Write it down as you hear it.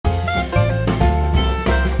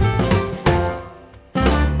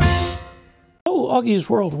Hello, Augies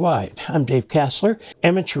Worldwide. I'm Dave Casler,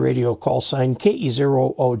 amateur radio call sign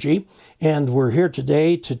KE0OG, and we're here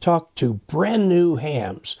today to talk to brand new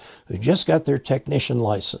hams who just got their technician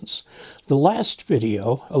license. The last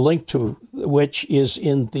video, a link to which is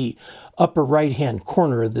in the upper right-hand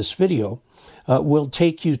corner of this video, will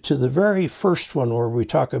take you to the very first one where we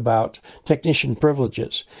talk about technician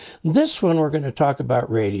privileges. This one we're going to talk about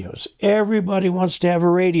radios. Everybody wants to have a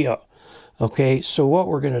radio. Okay, so what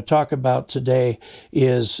we're going to talk about today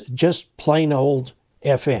is just plain old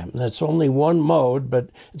FM. That's only one mode, but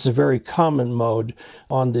it's a very common mode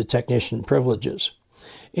on the technician privileges.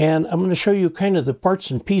 And I'm going to show you kind of the parts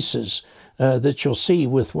and pieces that you'll see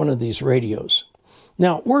with one of these radios.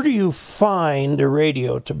 Now, where do you find a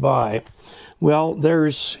radio to buy? Well,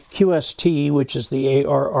 there's QST, which is the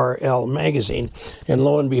ARRL magazine, and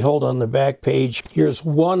lo and behold, on the back page, here's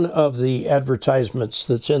one of the advertisements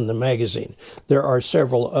that's in the magazine. There are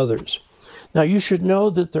several others. Now, you should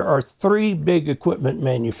know that there are three big equipment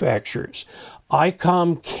manufacturers: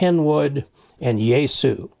 ICOM, Kenwood, and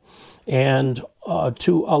Yaesu. And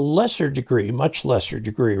to a lesser degree, much lesser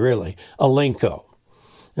degree really, Alinco.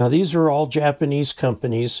 Now, these are all Japanese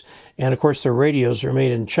companies, and of course their radios are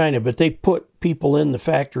made in China, but they put people in the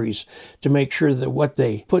factories to make sure that what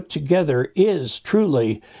they put together is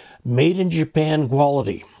truly made in Japan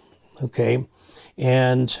quality, okay?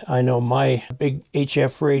 And I know my big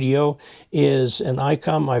HF radio is an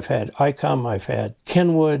ICOM. I've had ICOM, I've had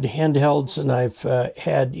Kenwood handhelds, and I've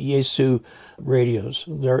had Yaesu radios.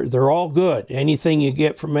 They're all good. Anything you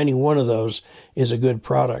get from any one of those is a good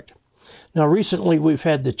product. Now, recently we've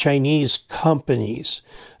had the Chinese companies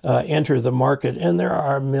enter the market, and there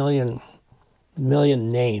are a million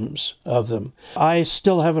names of them. I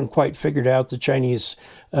still haven't quite figured out the Chinese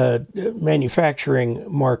manufacturing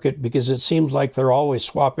market, because it seems like they're always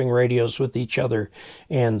swapping radios with each other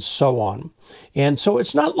and so on. And so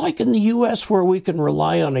it's not like in the US where we can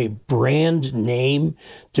rely on a brand name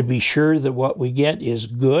to be sure that what we get is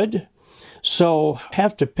good. So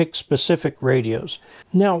have to pick specific radios.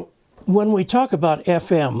 Now, when we talk about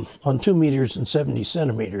FM on 2 meters and 70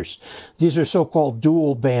 centimeters, these are so-called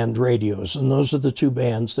dual band radios, and those are the two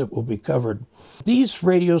bands that will be covered. These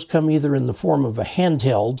radios come either in the form of a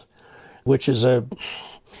handheld, which is a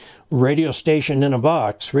radio station in a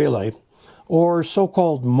box, really, or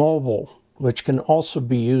so-called mobile, which can also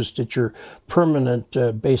be used at your permanent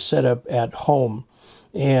base setup at home.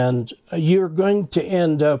 And you're going to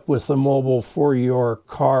end up with a mobile for your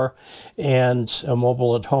car and a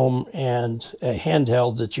mobile at home and a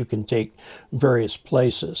handheld that you can take various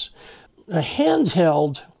places. A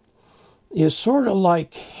handheld is sort of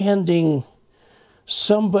like handing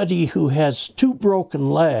somebody who has 2 broken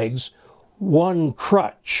legs one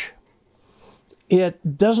crutch.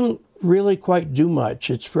 It doesn't really quite do much.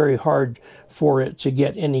 It's very hard for it to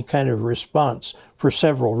get any kind of response for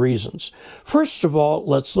several reasons. First of all,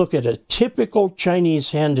 let's look at a typical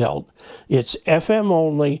Chinese handheld. It's FM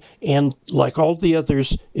only, and like all the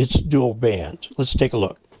others, it's dual band. Let's take a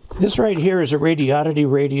look. This right here is a Radioddity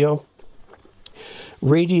radio.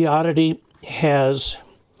 Radioddity has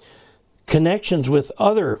connections with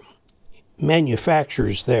other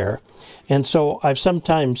manufacturers there, and so I've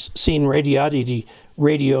sometimes seen Radioddity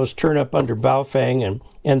radios turn up under Baofeng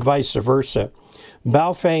and vice versa.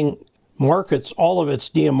 Baofeng markets all of its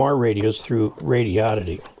DMR radios through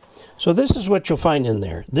Radioddity. So this is what you'll find in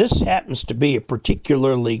there. This happens to be a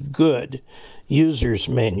particularly good user's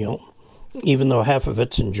manual, even though half of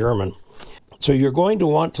it's in German. So you're going to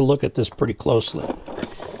want to look at this pretty closely.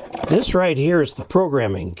 This right here is the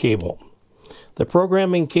programming cable. The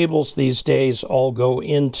programming cables these days all go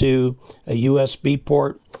into a USB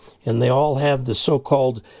port, and they all have the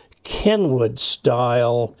so-called Kenwood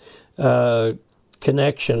style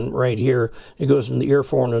connection right here. It goes in the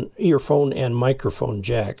earphone and microphone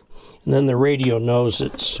jack. And then the radio knows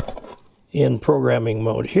it's in programming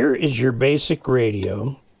mode. Here is your basic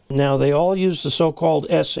radio. Now, they all use the so-called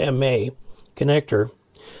SMA connector.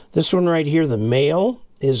 This one right here, the male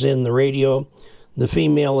is in the radio. The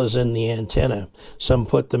female is in the antenna. Some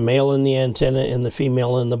put the male in the antenna and the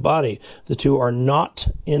female in the body. The two are not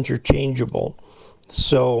interchangeable.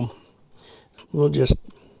 So we'll just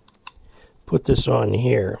put this on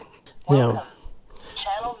here. Now,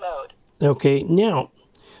 channel mode. Okay, now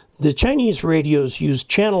the Chinese radios use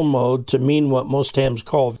channel mode to mean what most hams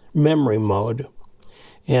call memory mode.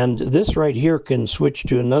 And this right here can switch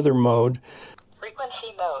to another mode.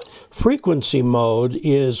 Frequency mode. Frequency mode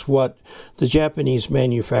is what the Japanese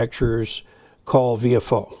manufacturers call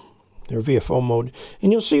VFO. their VFO mode.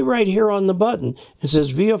 And you'll see right here on the button, it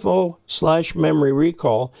says VFO/memory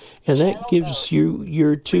recall, and that gives you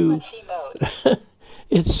your two. Frequency mode.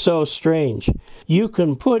 It's so strange. You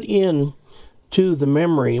can put in to the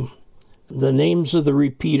memory the names of the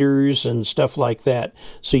repeaters and stuff like that,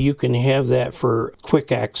 so you can have that for quick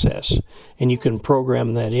access, and you can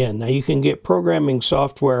program that in. Now you can get programming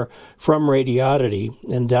software from Radioddity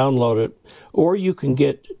and download it, or you can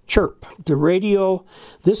get Chirp. The radio,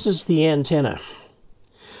 this is the antenna.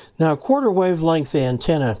 Now a quarter wavelength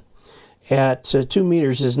antenna at 2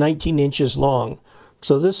 meters is 19 inches long,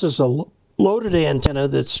 so this is a loaded antenna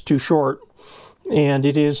that's too short, and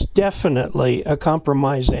it is definitely a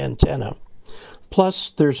compromised antenna. Plus,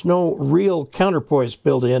 there's no real counterpoise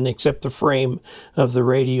built in except the frame of the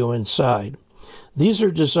radio inside. These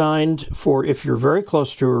are designed for if you're very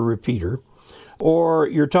close to a repeater, or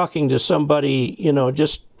you're talking to somebody,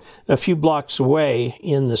 just a few blocks away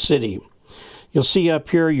in the city. You'll see up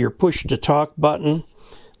here your push-to-talk button.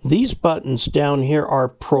 These buttons down here are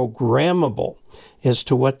programmable as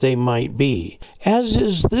to what they might be, as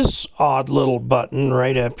is this odd little button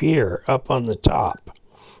right up here, up on the top.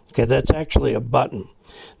 Okay, that's actually a button.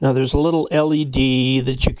 Now there's a little LED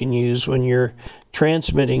that you can use when you're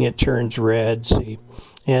transmitting. It turns red, see,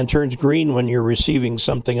 and turns green when you're receiving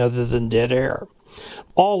something other than dead air.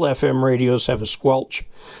 All FM radios have a squelch,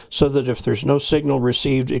 so that if there's no signal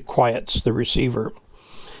received, it quiets the receiver.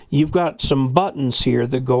 You've got some buttons here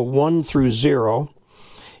that go 1 through 0,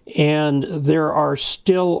 and there are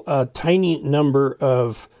still a tiny number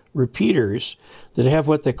of repeaters that have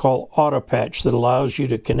what they call auto patch that allows you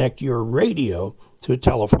to connect your radio to a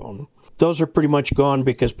telephone. Those are pretty much gone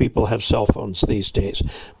because people have cell phones these days.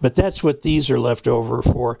 But that's what these are left over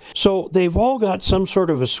for. So they've all got some sort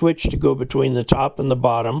of a switch to go between the top and the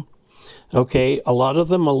bottom. Okay, a lot of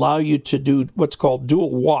them allow you to do what's called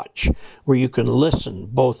dual watch, where you can listen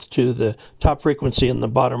both to the top frequency and the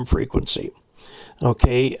bottom frequency.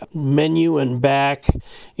 Okay, menu and back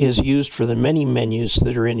is used for the many menus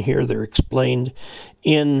that are in here. They're explained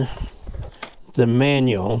in the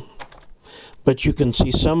manual, but you can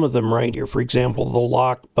see some of them right here. For example, the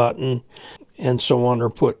lock button and so on are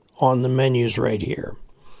put on the menus right here.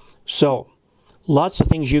 So, lots of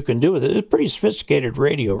things you can do with it. It's a pretty sophisticated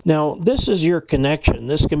radio. Now, this is your connection.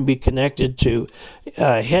 This can be connected to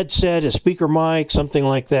a headset, a speaker mic, something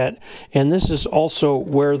like that. And this is also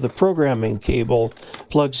where the programming cable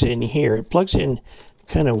plugs in here. It plugs in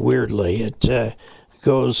kind of weirdly. It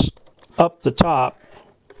goes up the top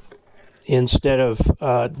instead of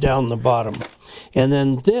down the bottom. And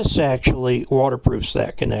then this actually waterproofs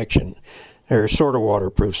that connection, or sort of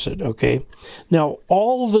waterproofs it, okay? Now,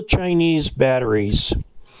 all the Chinese batteries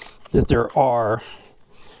that there are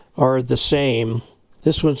the same.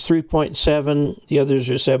 This one's 3.7, the others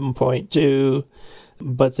are 7.2,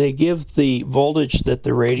 but they give the voltage that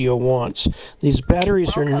the radio wants. These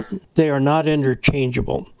batteries are not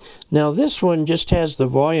interchangeable. Now, this one just has the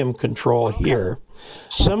volume control here.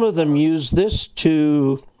 Some of them use this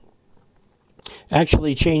to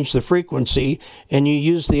actually change the frequency, and you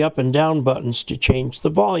use the up and down buttons to change the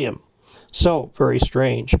volume. So, very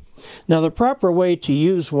strange. Now, the proper way to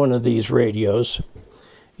use one of these radios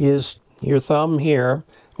is your thumb here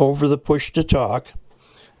over the push to talk.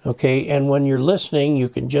 Okay, and when you're listening, you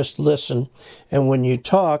can just listen. And when you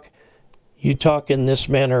talk in this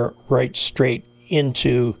manner right straight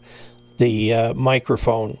into the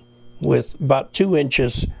microphone with about 2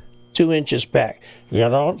 inches back. You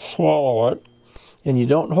don't swallow it. And you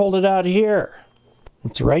don't hold it out here.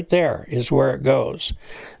 It's right there is where it goes.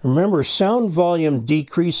 Remember, sound volume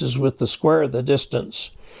decreases with the square of the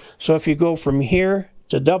distance. So if you go from here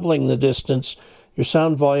to doubling the distance, your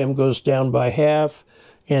sound volume goes down by half,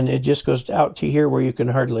 and it just goes out to here where you can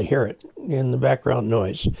hardly hear it in the background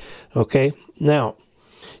noise. Okay? Now,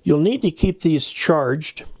 you'll need to keep these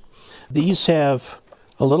charged. These have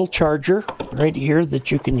a little charger right here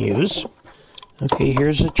that you can use. Okay,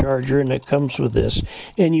 here's a charger, and it comes with this.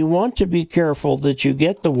 And you want to be careful that you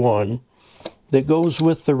get the one that goes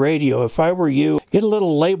with the radio. If I were you, get a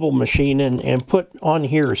little label machine and put on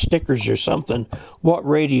here stickers or something what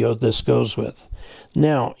radio this goes with.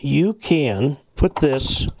 Now, you can put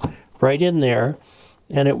this right in there,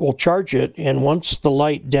 and it will charge it. And once the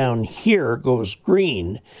light down here goes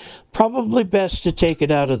green, probably best to take it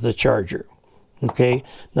out of the charger. Okay,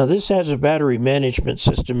 now this has a battery management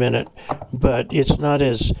system in it, but it's not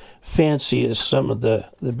as fancy as some of the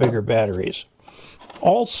bigger batteries.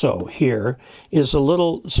 Also here is a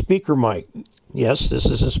little speaker mic. Yes, this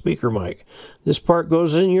is a speaker mic. This part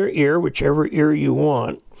goes in your ear, whichever ear you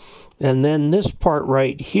want, and then this part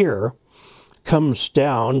right here comes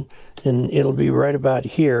down, and it'll be right about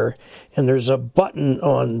here, and there's a button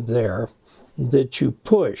on there that you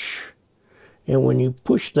push. And when you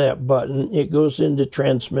push that button, it goes into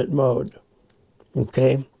transmit mode.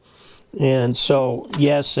 Okay? And so,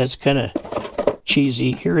 yes, that's kind of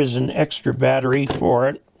cheesy. Here is an extra battery for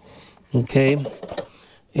it. Okay?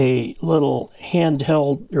 A little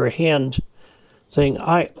handheld or a hand thing.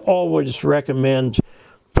 I always recommend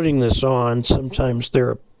putting this on. Sometimes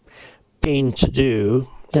they're a pain to do.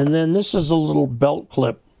 And then this is a little belt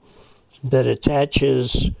clip that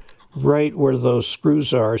attaches right where those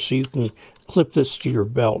screws are, so you can clip this to your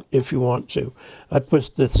belt if you want to. I'd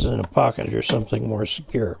put this in a pocket or something more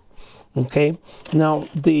secure. Okay, now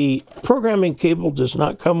the programming cable does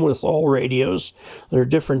not come with all radios. There are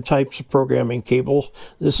different types of programming cable.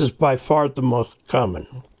 This is by far the most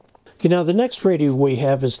common. Okay, now the next radio we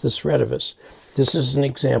have is this Redivus. This is an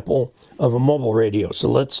example of a mobile radio, so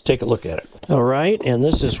let's take a look at it. All right, and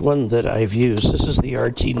this is one that I've used. This is the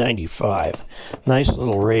RT95. Nice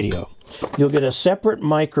little radio. You'll get a separate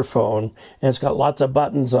microphone, and it's got lots of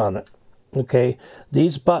buttons on it. Okay,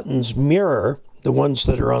 these buttons mirror the ones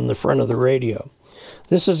that are on the front of the radio.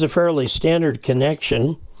 This is a fairly standard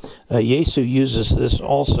connection. Yaesu uses this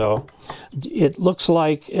also. It looks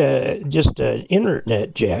like just an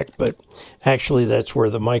internet jack, but actually that's where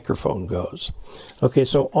the microphone goes. Okay,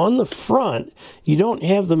 so on the front, you don't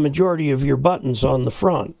have the majority of your buttons on the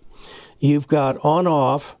front. You've got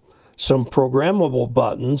on-off, some programmable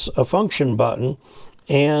buttons, a function button,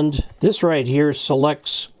 and this right here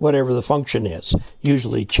selects whatever the function is,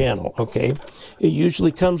 usually channel, okay? It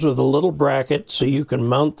usually comes with a little bracket so you can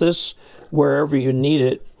mount this wherever you need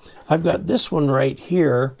it. I've got this one right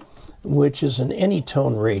here, which is an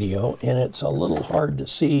Anytone radio, and it's a little hard to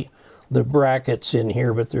see the brackets in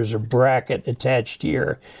here, but there's a bracket attached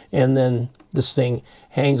here, and then this thing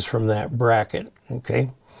hangs from that bracket, okay?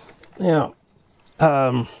 Now,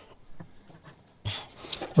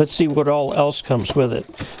 let's see what all else comes with it.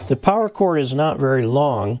 The power cord is not very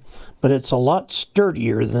long, but it's a lot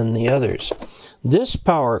sturdier than the others. This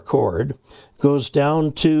power cord goes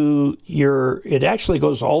down to it actually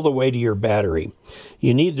goes all the way to your battery.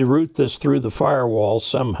 You need to route this through the firewall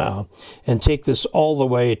somehow and take this all the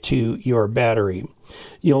way to your battery.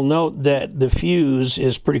 You'll note that the fuse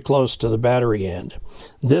is pretty close to the battery end.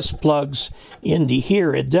 This plugs into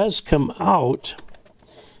here. It does come out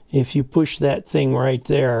if you push that thing right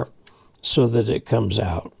there so that it comes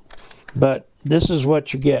out. But this is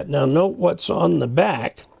what you get. Now note what's on the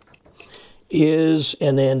back is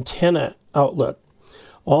an antenna outlet.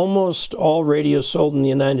 Almost all radios sold in the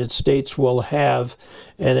United States will have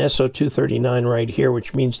an SO239 right here,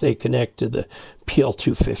 which means they connect to the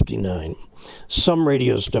PL259. Some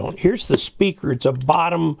radios don't. Here's the speaker. It's a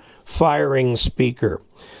bottom firing speaker.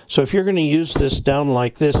 So if you're going to use this down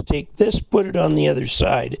like this, take this, put it on the other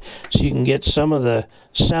side so you can get some of the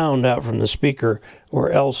sound out from the speaker,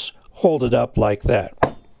 or else hold it up like that.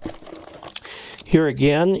 Here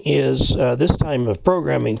again is, this time a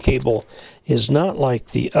programming cable is not like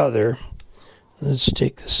the other. Let's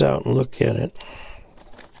take this out and look at it.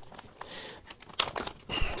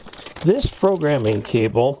 This programming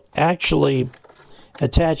cable actually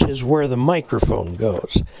attaches where the microphone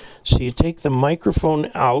goes. So you take the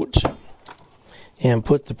microphone out and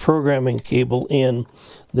put the programming cable in.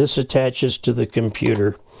 This attaches to the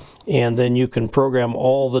computer, and then you can program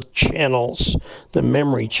all the channels, the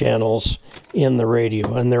memory channels in the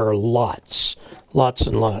radio, and there are lots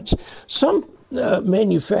and lots. Some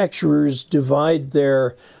manufacturers divide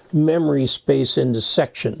their memory space into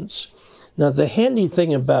sections. Now, the handy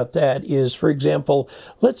thing about that is, for example,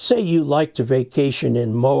 let's say you like to vacation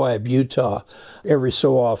in Moab, Utah every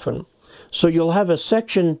so often. So you'll have a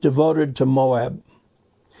section devoted to Moab.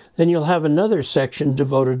 Then you'll have another section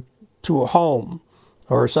devoted to a home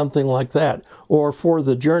or something like that, or for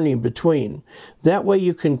the journey between. That way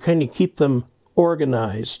you can kind of keep them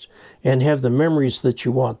organized and have the memories that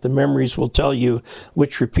you want. The memories will tell you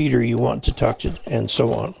which repeater you want to talk to and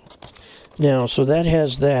so on. Now, so that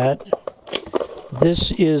has that.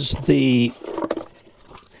 This is the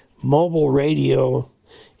mobile radio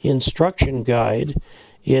instruction guide.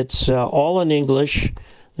 It's all in English.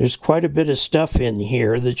 There's quite a bit of stuff in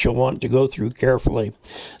here that you'll want to go through carefully.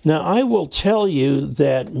 Now, I will tell you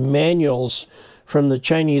that manuals from the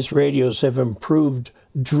Chinese radios have improved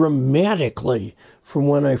dramatically from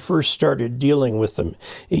when I first started dealing with them.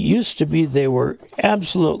 It used to be they were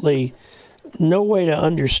absolutely no way to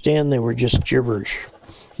understand. They were just gibberish.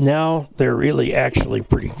 Now they're really actually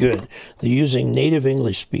pretty good. They're using native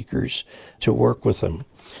English speakers to work with them.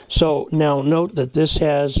 So now note that this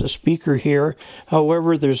has a speaker here.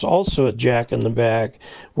 However, there's also a jack in the back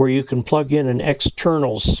where you can plug in an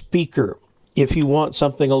external speaker if you want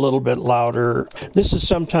something a little bit louder. This is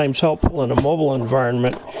sometimes helpful in a mobile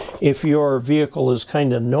environment. If your vehicle is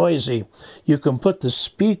kind of noisy, you can put the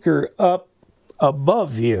speaker up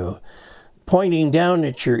above you, pointing down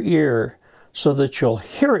at your ear so that you'll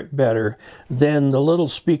hear it better than the little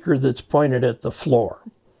speaker that's pointed at the floor.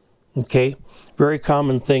 Okay? Very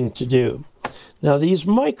common thing to do. Now these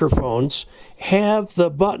microphones have the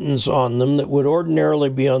buttons on them that would ordinarily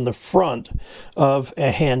be on the front of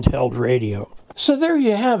a handheld radio. So there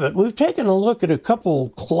you have it. We've taken a look at a couple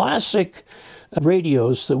classic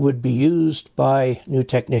radios that would be used by new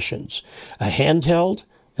technicians. A handheld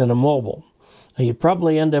and a mobile. Now, you'd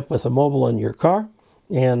probably end up with a mobile in your car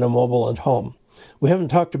and a mobile at home. We haven't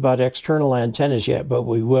talked about external antennas yet, but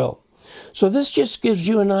we will. So this just gives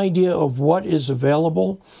you an idea of what is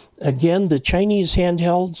available. Again, the Chinese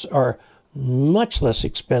handhelds are much less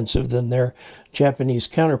expensive than their Japanese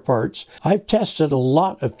counterparts. I've tested a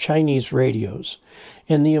lot of Chinese radios,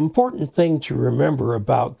 and the important thing to remember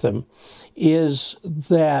about them is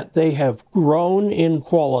that they have grown in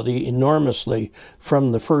quality enormously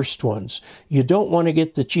from the first ones. You don't want to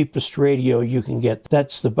get the cheapest radio you can get.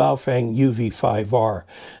 That's the Baofeng UV5R.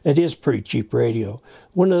 It is pretty cheap radio.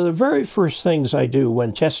 One of the very first things I do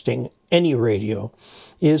when testing any radio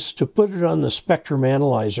is to put it on the spectrum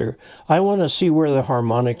analyzer. I want to see where the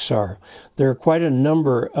harmonics are. There are quite a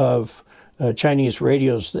number of Chinese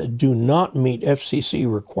radios that do not meet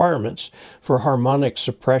FCC requirements for harmonic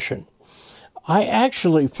suppression. I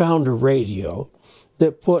actually found a radio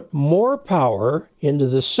that put more power into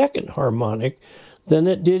the second harmonic than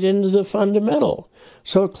it did into the fundamental.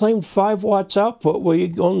 So it claimed 5 watts output, well,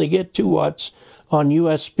 you only get 2 watts on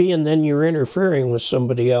USB, and then you're interfering with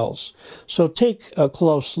somebody else. So take a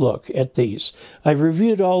close look at these. I've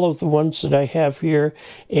reviewed all of the ones that I have here,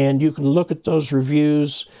 and you can look at those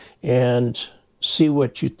reviews and see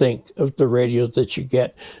what you think of the radios that you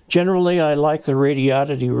get. Generally, I like the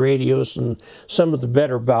Radiodity radios and some of the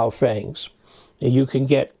better Baofengs. You can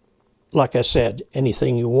get, like I said,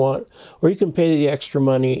 anything you want, or you can pay the extra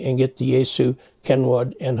money and get the Yaesu,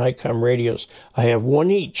 Kenwood, and Hicom radios. I have one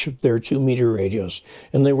each of their 2-meter radios,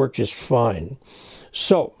 and they work just fine.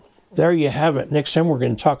 So, there you have it. Next time we're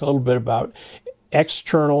going to talk a little bit about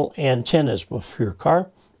external antennas, both for your car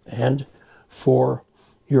and for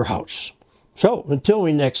your house. So, until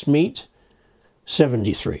we next meet,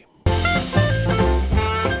 73.